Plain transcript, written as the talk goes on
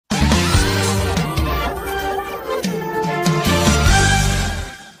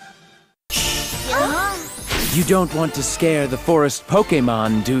You don't want to scare the forest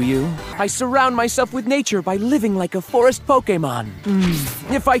Pokémon, do you? I surround myself with nature by living like a forest Pokémon.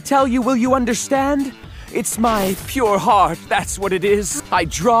 If I tell you, will you understand? It's my pure heart, that's what it is. I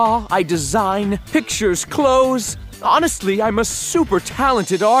draw, I design, pictures, clothes. Honestly, I'm a super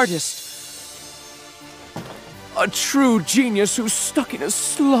talented artist. A true genius who's stuck in a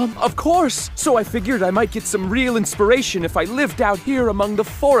slum, of course. So I figured I might get some real inspiration if I lived out here among the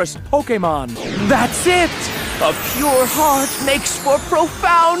forest Pokémon. That's it! A pure heart makes for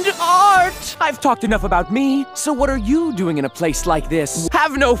profound art! I've talked enough about me, so what are you doing in a place like this?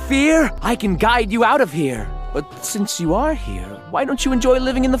 Have no fear! I can guide you out of here. But since you are here, why don't you enjoy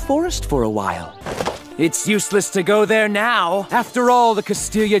living in the forest for a while? It's useless to go there now. After all, the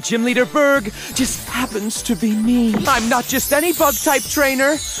Castilia gym leader Burgh just happens to be me. I'm not just any bug-type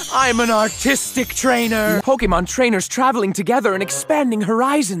trainer. I'm an artistic trainer. Pokémon trainers traveling together and expanding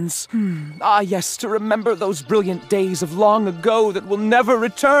horizons. Ah, yes, to remember those brilliant days of long ago that will never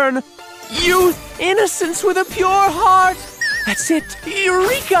return. Youth, innocence with a pure heart. That's it.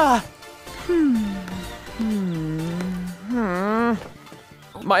 Eureka!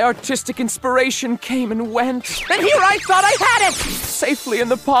 My artistic inspiration came and went, and here I thought I had it! Safely in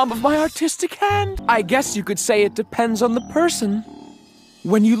the palm of my artistic hand. I guess you could say it depends on the person.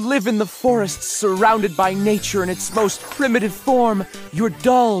 When you live in the forests surrounded by nature in its most primitive form, your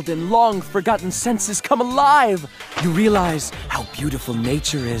dulled and long-forgotten senses come alive. You realize how beautiful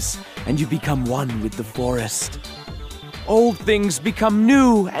nature is, and you become one with the forest. Old things become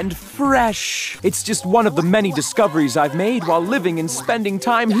new and fresh. It's just one of the many discoveries I've made while living and spending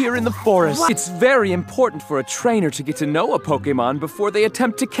time here in the forest. It's very important for a trainer to get to know a Pokémon before they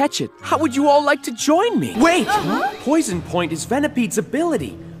attempt to catch it. How would you all like to join me? Wait! Poison Point is Venipede's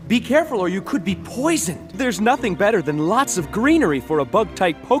ability. Be careful or you could be poisoned. There's nothing better than lots of greenery for a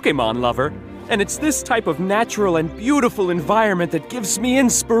bug-type Pokémon lover. And it's this type of natural and beautiful environment that gives me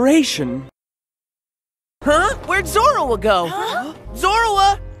inspiration. Huh? Where'd Zorua go? Huh?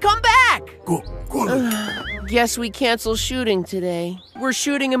 Zorua, come back! Guess we cancel shooting today. We're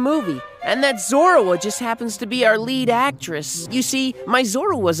shooting a movie, and that Zorua just happens to be our lead actress. You see, my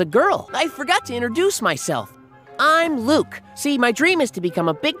Zorua's a girl. I forgot to introduce myself. I'm Luke. See, my dream is to become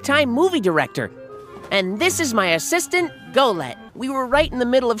a big-time movie director. And this is my assistant, Golett. We were right in the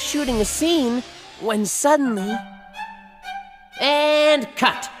middle of shooting a scene when suddenly... And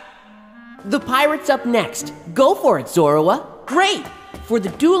cut! The pirate's up next. Go for it, Zorua. Great! For the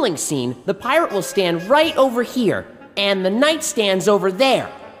dueling scene, the pirate will stand right over here, and the knight stands over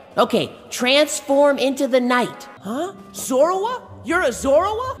there. Okay, transform into the knight. Huh? Zorua? You're a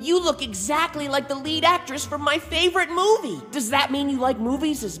Zorua? You look exactly like the lead actress from my favorite movie. Does that mean you like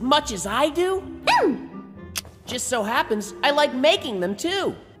movies as much as I do? Just so happens, I like making them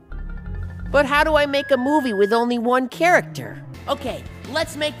too. But how do I make a movie with only one character? Okay,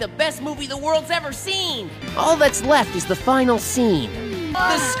 let's make the best movie the world's ever seen! All that's left is the final scene.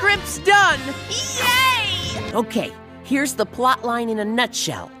 The script's done! Yay! Okay, here's the plot line in a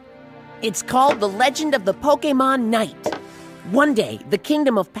nutshell. It's called The Legend of the Pokémon Knight. One day, the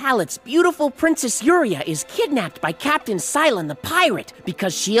Kingdom of Palette's beautiful Princess Yuria is kidnapped by Captain Silent the pirate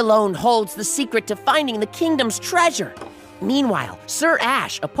because she alone holds the secret to finding the kingdom's treasure. Meanwhile, Sir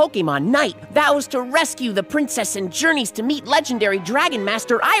Ash, a Pokémon Knight, vows to rescue the princess and journeys to meet legendary Dragon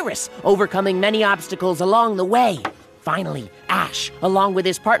Master Iris, overcoming many obstacles along the way. Finally, Ash, along with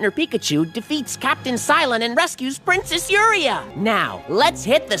his partner Pikachu, defeats Captain Silent and rescues Princess Yuria. Now, let's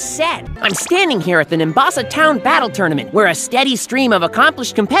hit the set. I'm standing here at the Nimbasa Town Battle Tournament, where a steady stream of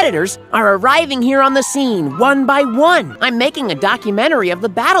accomplished competitors are arriving here on the scene, one by one. I'm making a documentary of the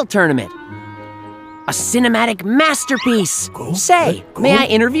battle tournament. A cinematic masterpiece. Say, may I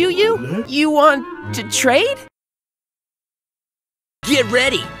interview you? You want to trade? Get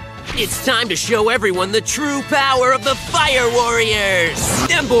ready. It's time to show everyone the true power of the Fire Warriors!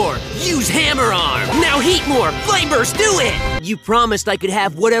 Embor, use Hammer Arm! Now Heatmor, Flame Burst, do it! You promised I could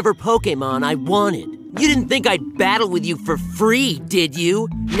have whatever Pokémon I wanted. You didn't think I'd battle with you for free, did you?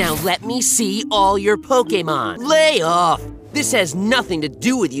 Now let me see all your Pokémon. Lay off! This has nothing to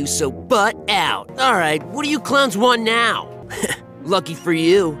do with you, so butt out. Alright, what do you clowns want now? Lucky for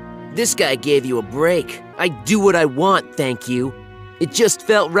you, this guy gave you a break. I do what I want, thank you. It just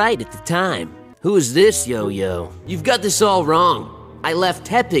felt right at the time. Who is this, Yo-Yo? You've got this all wrong. I left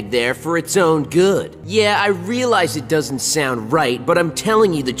Tepig there for its own good. Yeah, I realize it doesn't sound right, but I'm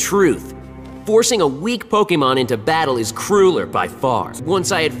telling you the truth. Forcing a weak Pokémon into battle is crueler by far.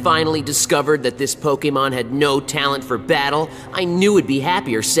 Once I had finally discovered that this Pokémon had no talent for battle, I knew it'd be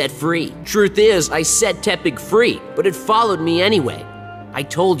happier set free. Truth is, I set Tepig free, but it followed me anyway. I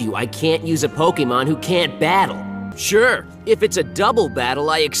told you I can't use a Pokémon who can't battle. Sure, if it's a double battle,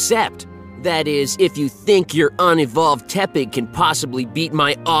 I accept. That is, if you think your unevolved Tepig can possibly beat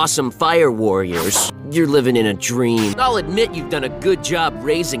my awesome Fire Warriors. You're living in a dream. I'll admit you've done a good job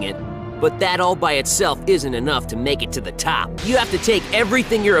raising it, but that all by itself isn't enough to make it to the top. You have to take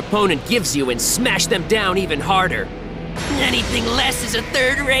everything your opponent gives you and smash them down even harder. Anything less is a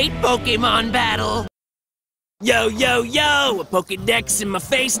third-rate Pokémon battle. Yo, yo, yo! A Pokédex in my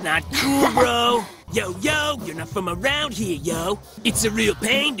face, not cool, bro. Yo, yo, you're not from around here, yo. It's a real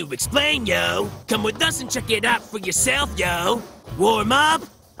pain to explain, yo. Come with us and check it out for yourself, yo. Warm up?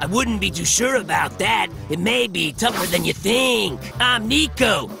 I wouldn't be too sure about that. It may be tougher than you think. I'm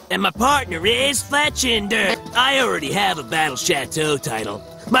Nico, and my partner is Fletchinder. I already have a Battle Chateau title.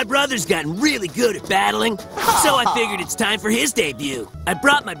 My brother's gotten really good at battling, so I figured it's time for his debut. I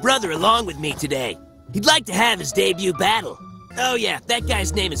brought my brother along with me today. He'd like to have his debut battle. Oh yeah, that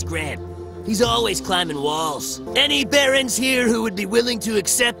guy's name is Grant. He's always climbing walls. Any barons here who would be willing to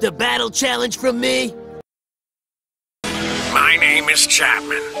accept a battle challenge from me? My name is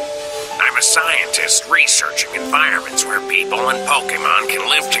Chapman. I'm a scientist researching environments where people and Pokémon can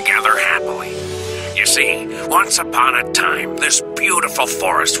live together happily. You see, once upon a time, this beautiful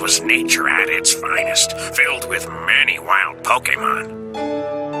forest was nature at its finest, filled with many wild Pokémon.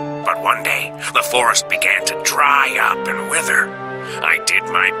 But one day, the forest began to dry up and wither. I did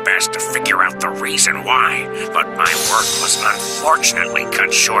my best to figure out the reason why, but my work was unfortunately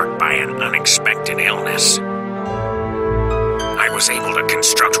cut short by an unexpected illness. I was able to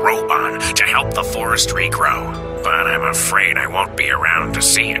construct Robon to help the forest regrow, but I'm afraid I won't be around to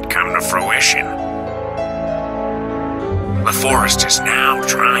see it come to fruition. The forest is now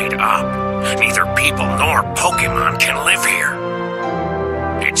dried up. Neither people nor Pokémon can live here.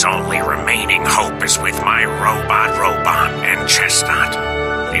 Its only remaining hope is with my robot Robon and Chestnut.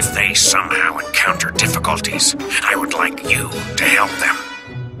 If they somehow encounter difficulties, I would like you to help them.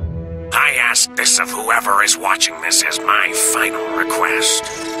 I ask this of whoever is watching this as my final request.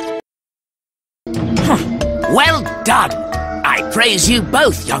 Well done! I praise you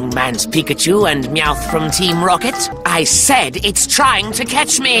both, young man's Pikachu and Meowth from Team Rocket. I said it's trying to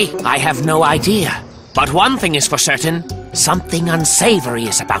catch me. I have no idea. But one thing is for certain. Something unsavory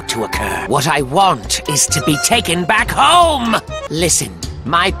is about to occur. What I want is to be taken back home! Listen,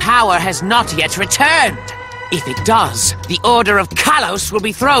 my power has not yet returned. If it does, the Order of Kalos will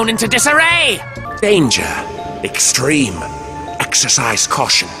be thrown into disarray! Danger. Extreme. Exercise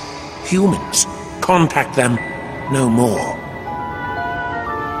caution. Humans. Contact them no more.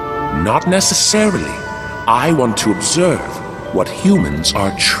 Not necessarily. I want to observe what humans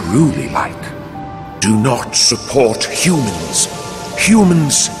are truly like. Do not support humans.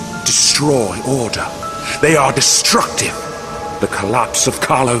 Humans destroy order. They are destructive. The collapse of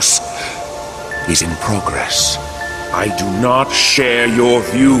Kalos is in progress. I do not share your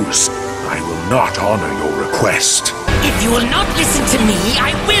views. I will not honor your request. If you will not listen to me,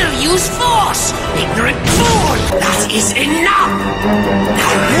 I will use force! Ignorant fool! That is enough!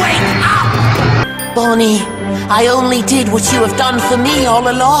 Now wake up! Bonnie, I only did what you have done for me all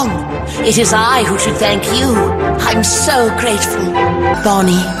along. It is I who should thank you. I'm so grateful.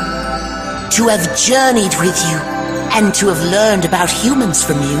 Bonnie, to have journeyed with you and to have learned about humans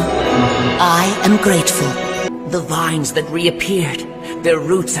from you, I am grateful. The vines that reappeared, their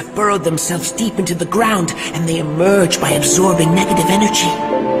roots have burrowed themselves deep into the ground and they emerge by absorbing negative energy.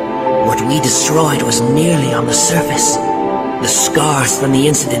 What we destroyed was merely on the surface. The scars from the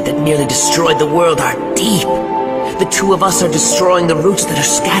incident that nearly destroyed the world are deep. The two of us are destroying the roots that are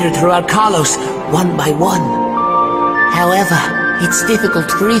scattered throughout Kalos, one by one. However, it's difficult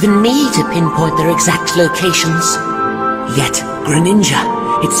for even me to pinpoint their exact locations. Yet,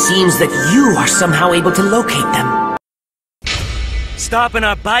 Greninja, it seems that you are somehow able to locate them. Stopping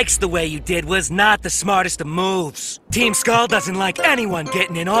our bikes the way you did was not the smartest of moves. Team Skull doesn't like anyone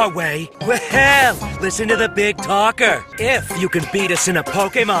getting in our way. Well, listen to the big talker. If you can beat us in a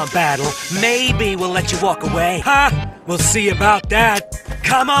Pokémon battle, maybe we'll let you walk away. Ha! We'll see about that.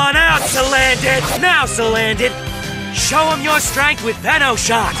 Come on out, Salandit! Now, Salandit! Show him your strength with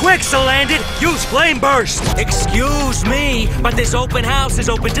Venoshock! Quick, Salandit! Use Flame Burst! Excuse me, but this open house is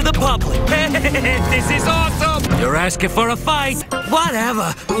open to the public. This is awesome! You're asking for a fight?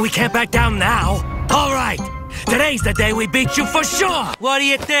 Whatever, we can't back down now. Alright, today's the day we beat you for sure! What do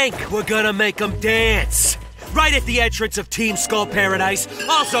you think? We're gonna make them dance. Right at the entrance of Team Skull Paradise,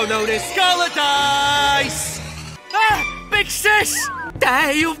 also known as Skulladice! Ah! Big Sis!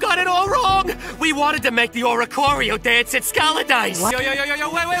 Hey, you've got it all wrong! We wanted to make the Oricorio dance at Skulladice! Yo,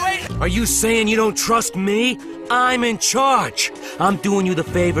 wait! Are you saying you don't trust me? I'm in charge. I'm doing you the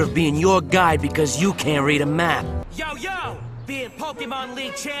favor of being your guide because you can't read a map. Yo! Being Pokemon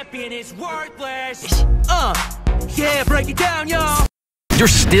League champion is worthless! Yeah, break it down, yo! You're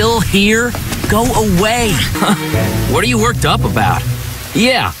still here? Go away! What are you worked up about?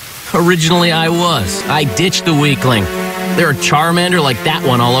 Yeah, originally I was. I ditched the weakling. There are Charmander like that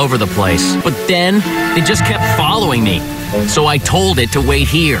one all over the place. But then, it just kept following me. So I told it to wait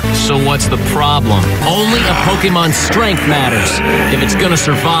here. So what's the problem? Only a Pokemon's strength matters. If it's gonna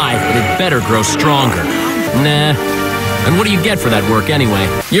survive, it better grow stronger. Nah. And what do you get for that work anyway?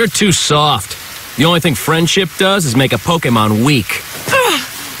 You're too soft. The only thing friendship does is make a Pokemon weak.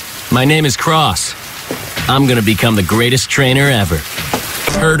 My name is Cross. I'm gonna become the greatest trainer ever.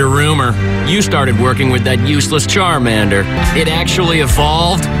 Heard a rumor. You started working with that useless Charmander. It actually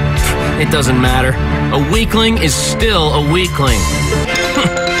evolved? It doesn't matter. A weakling is still a weakling.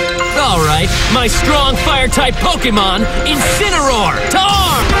 Alright, my strong fire-type Pokemon, Incineroar, to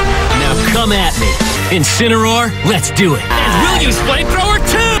arm! Now come at me. Incineroar, let's do it. And we'll use Flamethrower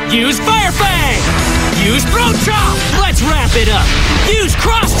too! Use Fire Fang! Use Throat Chop! Let's wrap it up! Use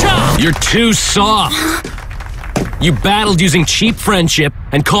Cross Chop! You're too soft. You battled using cheap friendship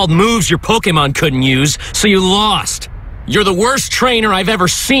and called moves your Pokemon couldn't use, so you lost. You're the worst trainer I've ever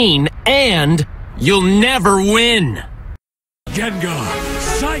seen, and you'll never win. Gengar,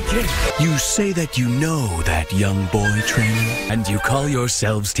 Psychic! You say that you know that young boy trainer, and you call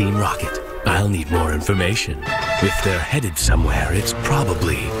yourselves Team Rocket. I'll need more information. If they're headed somewhere, it's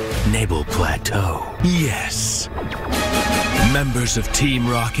probably Naval Plateau. Yes. Members of Team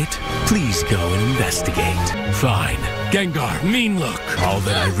Rocket, please go and investigate. Fine. Gengar, mean look. All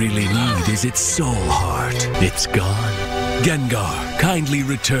that I really need is its soul heart. It's gone. Gengar, kindly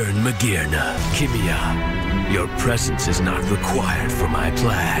return Magearna. Kimia, your presence is not required for my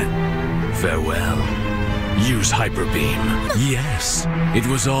plan. Farewell. Use Hyper Beam. Yes, it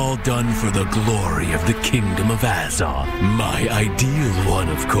was all done for the glory of the Kingdom of Azoth. My ideal one,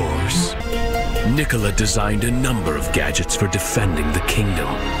 of course. Nicola designed a number of gadgets for defending the kingdom.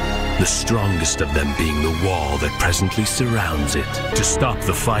 The strongest of them being the wall that presently surrounds it. To stop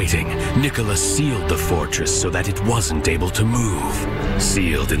the fighting, Nicola sealed the fortress so that it wasn't able to move.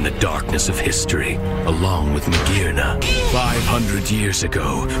 Sealed in the darkness of history, along with Magearna. 500 years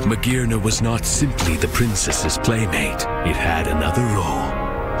ago, Magearna was not simply the princess's playmate. It had another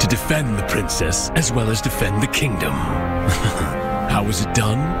role. To defend the princess, as well as defend the kingdom. How was it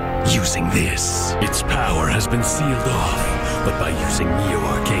done? Using this. Its power has been sealed off, but by using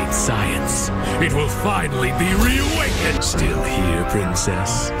Neo-Arcade science, it will finally be reawakened. Still here,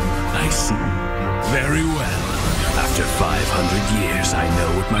 princess? I see. Very well. After 500 years, I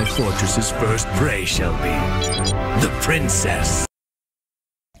know what my fortress's first prey shall be. The princess.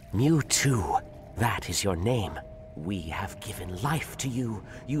 Mewtwo, that is your name. We have given life to you,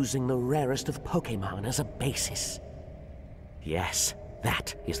 using the rarest of Pokémon as a basis. Yes,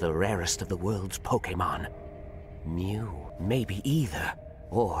 that is the rarest of the world's Pokémon. Mew, maybe either,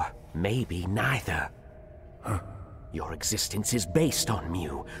 or maybe neither. Your existence is based on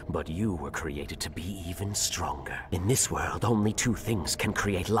Mew, but you were created to be even stronger. In this world, only two things can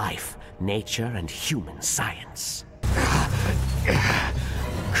create life: nature and human science.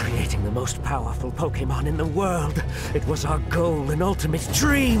 Creating the most powerful Pokémon in the world, it was our goal and ultimate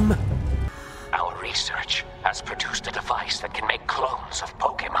dream. Our research has produced a device that can make clones of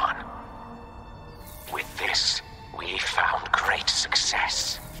Pokémon. With this, we found great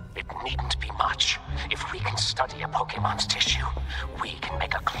success. It needn't be much. If we can study a Pokémon's tissue, we can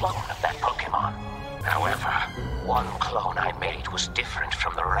make a clone of that Pokémon. However, one clone I made was different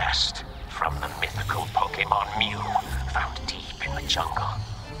from the rest. From the mythical Pokémon Mew, found deep in the jungle.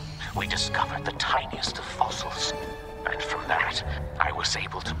 We discovered the tiniest of fossils. And from that, I was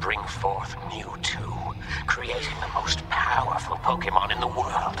able to bring forth Mewtwo, creating the most powerful Pokémon in the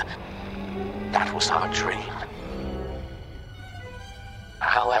world. That was our dream.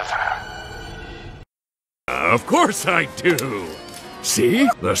 However... Of course I do! See?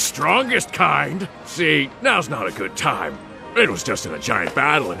 The strongest kind. See, now's not a good time. It was just in a giant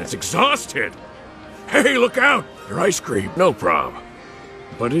battle and it's exhausted. Hey, look out! Your ice cream, no problem.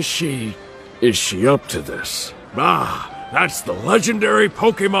 But is she up to this? Ah, that's the legendary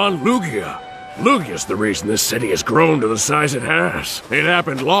Pokémon Lugia. Lugia's the reason this city has grown to the size it has. It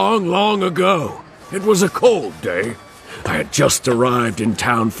happened long, long ago. It was a cold day. I had just arrived in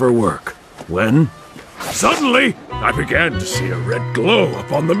town for work. When? Suddenly, I began to see a red glow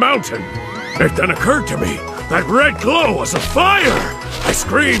up on the mountain. It then occurred to me that red glow was a fire. I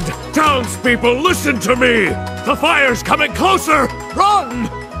screamed, "Townspeople, listen to me! The fire's coming closer! Run!"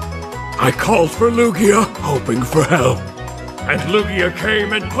 I called for Lugia, hoping for help. And Lugia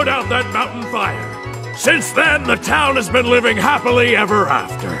came and put out that mountain fire. Since then, the town has been living happily ever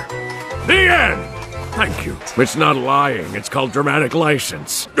after. The end! Thank you. It's not lying, it's called dramatic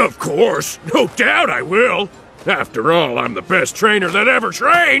license. Of course, no doubt I will. After all, I'm the best trainer that ever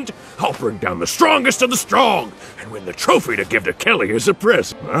trained. I'll bring down the strongest of the strong and win the trophy to give to Kelly as a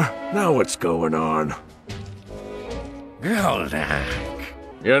present. Now what's going on? Goldak.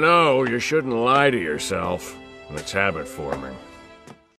 You know, you shouldn't lie to yourself. It's habit forming.